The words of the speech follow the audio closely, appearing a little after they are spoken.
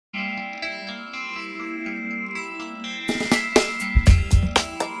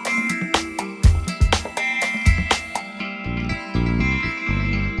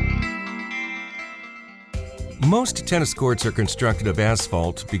Most tennis courts are constructed of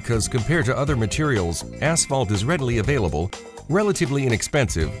asphalt because compared to other materials, asphalt is readily available, relatively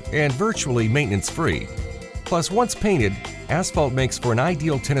inexpensive, and virtually maintenance-free. Plus, once painted, asphalt makes for an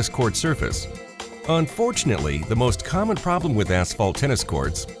ideal tennis court surface. Unfortunately, the most common problem with asphalt tennis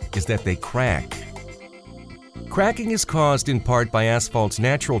courts is that they crack. Cracking is caused in part by asphalt's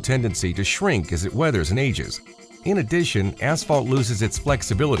natural tendency to shrink as it weathers and ages. In addition, asphalt loses its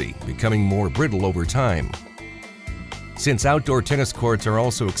flexibility, becoming more brittle over time. Since outdoor tennis courts are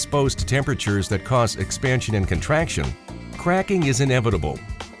also exposed to temperatures that cause expansion and contraction, cracking is inevitable,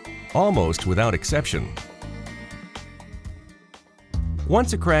 almost without exception.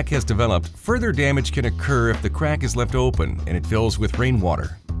 Once a crack has developed, further damage can occur if the crack is left open and it fills with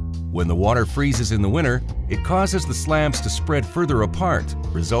rainwater. When the water freezes in the winter, it causes the slabs to spread further apart,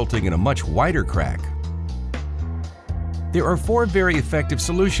 resulting in a much wider crack. There are 4 very effective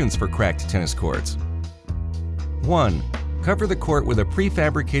solutions for cracked tennis courts. 1. Cover the court with a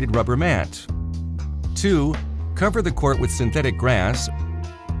prefabricated rubber mat. 2. Cover the court with synthetic grass.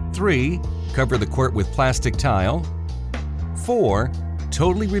 3. Cover the court with plastic tile. 4.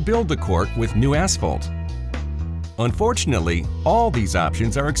 Totally rebuild the court with new asphalt. Unfortunately, all these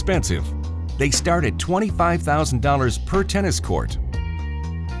options are expensive. They start at $25,000 per tennis court.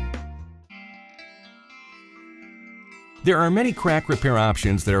 There are many crack repair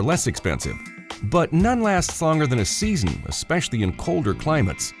options that are less expensive, but none lasts longer than a season, especially in colder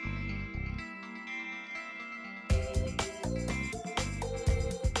climates.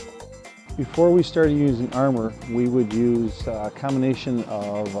 Before we started using Armor, we would use a combination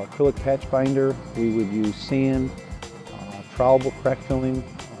of acrylic patch binder, we would use sand, trowelable crack filling,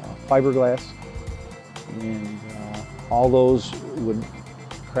 fiberglass, and all those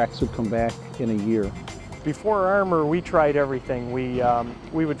cracks would come back in a year. Before Armor, we tried everything.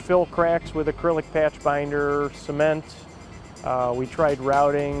 We would fill cracks with acrylic patch binder, cement. We tried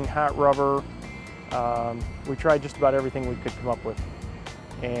routing, hot rubber. We tried just about everything we could come up with,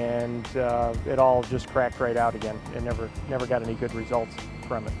 and it all just cracked right out again. It never got any good results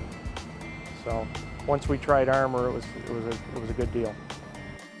from it. So once we tried Armor, it was a good deal.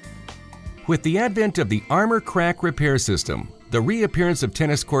 With the advent of the Armor Crack Repair System, the reappearance of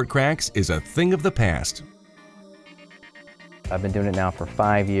tennis court cracks is a thing of the past. I've been doing it now for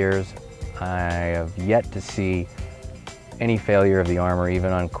 5 years. I have yet to see any failure of the Armor,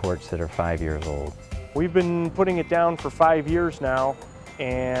 even on courts that are 5 years old. We've been putting it down for 5 years now,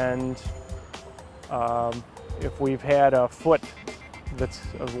 and if we've had a foot that's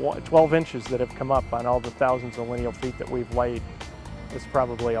 12 inches that have come up on all the thousands of lineal feet that we've laid, it's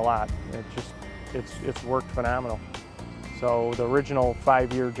probably a lot. It's worked phenomenal. So the original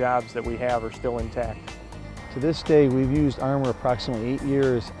 5-year jobs that we have are still intact. To this day, we've used Armor approximately 8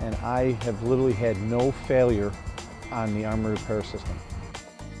 years, and I have literally had no failure on the Armor repair system.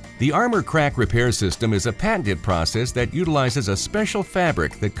 The Armor Crack Repair System is a patented process that utilizes a special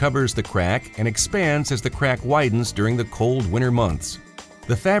fabric that covers the crack and expands as the crack widens during the cold winter months.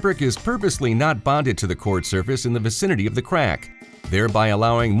 The fabric is purposely not bonded to the court surface in the vicinity of the crack, thereby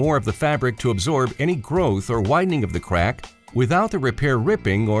allowing more of the fabric to absorb any growth or widening of the crack without the repair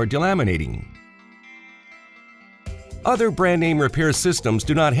ripping or delaminating. Other brand name repair systems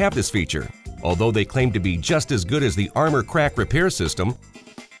do not have this feature. Although they claim to be just as good as the Armor Crack Repair System,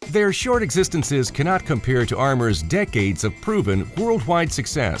 their short existences cannot compare to Armor's decades of proven worldwide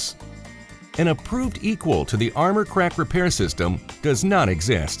success. An approved equal to the Armor Crack Repair System does not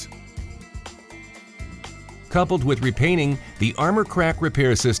exist. Coupled with repainting, the Armor Crack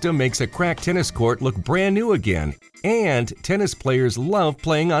Repair System makes a cracked tennis court look brand new again, and tennis players love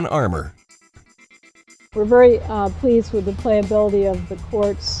playing on Armor. We're very pleased with the playability of the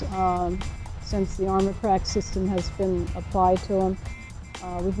courts since the Armor Crack system has been applied to them.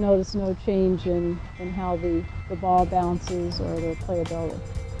 We've noticed no change in how the ball bounces or the playability.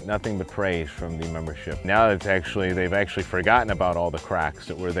 Nothing but praise from the membership. Now they've actually forgotten about all the cracks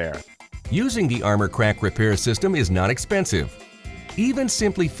that were there. Using the Armor Crack Repair System is not expensive. Even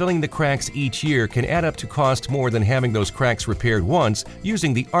simply filling the cracks each year can add up to cost more than having those cracks repaired once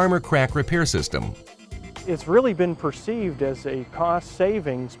using the Armor Crack Repair System. It's really been perceived as a cost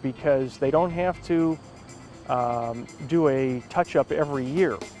savings because they don't have to do a touch-up every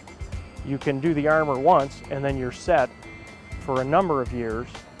year. You can do the Armor once and then you're set for a number of years,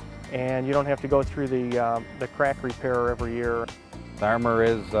 and you don't have to go through the crack repair every year. The Armor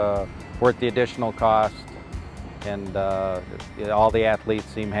is worth the additional cost, and all the athletes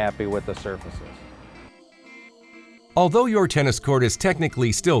seem happy with the surfaces. Although your tennis court is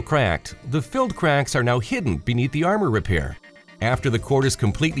technically still cracked, the filled cracks are now hidden beneath the Armor repair. After the court is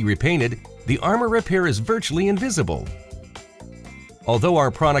completely repainted, the armor repair is virtually invisible. Although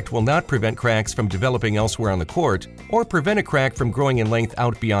our product will not prevent cracks from developing elsewhere on the court or prevent a crack from growing in length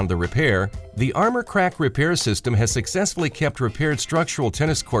out beyond the repair, the Armor Crack Repair System has successfully kept repaired structural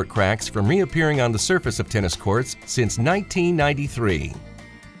tennis court cracks from reappearing on the surface of tennis courts since 1993.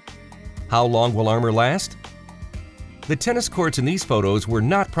 How long will Armor last? The tennis courts in these photos were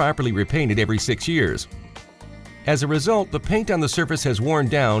not properly repainted every 6 years. As a result, the paint on the surface has worn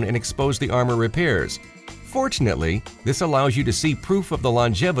down and exposed the Armor repairs. Fortunately, this allows you to see proof of the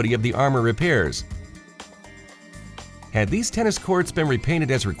longevity of the Armor repairs. Had these tennis courts been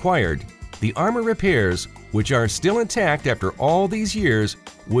repainted as required, the Armor repairs, which are still intact after all these years,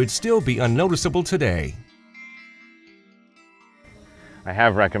 would still be unnoticeable today. I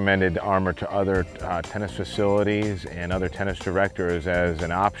have recommended Armor to other tennis facilities and other tennis directors as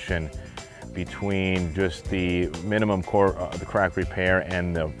an option between just the minimum the crack repair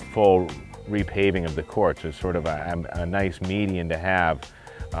and the full repaving of the courts. It's sort of a nice median to have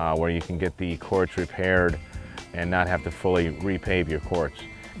where you can get the courts repaired and not have to fully repave your courts.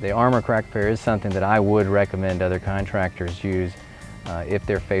 The Armor Crack Repair is something that I would recommend other contractors use if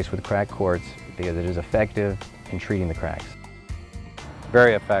they're faced with cracked courts, because it is effective in treating the cracks.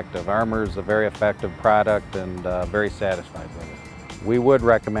 Very effective. Armor is a very effective product and very satisfied with it. We would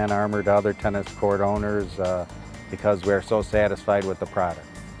recommend Armor to other tennis court owners because we're so satisfied with the product.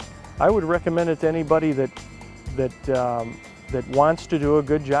 I would recommend it to anybody that wants to do a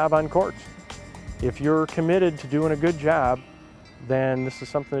good job on courts. If you're committed to doing a good job, then this is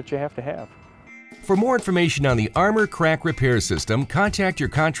something that you have to have. For more information on the Armor Crack Repair System, contact your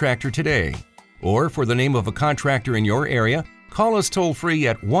contractor today. Or for the name of a contractor in your area, call us toll-free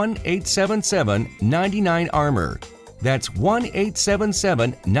at 1-877-99-ARMOR. That's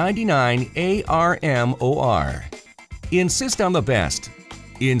 1-877-99-ARMOR. Insist on the best.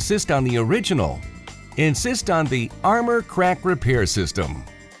 Insist on the original. Insist on the Armor Crack Repair System.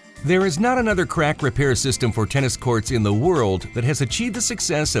 There is not another crack repair system for tennis courts in the world that has achieved the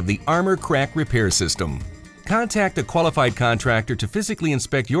success of the Armor Crack Repair System. Contact a qualified contractor to physically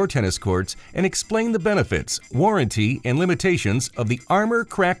inspect your tennis courts and explain the benefits, warranty, and limitations of the Armor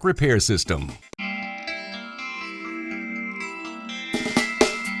Crack Repair System.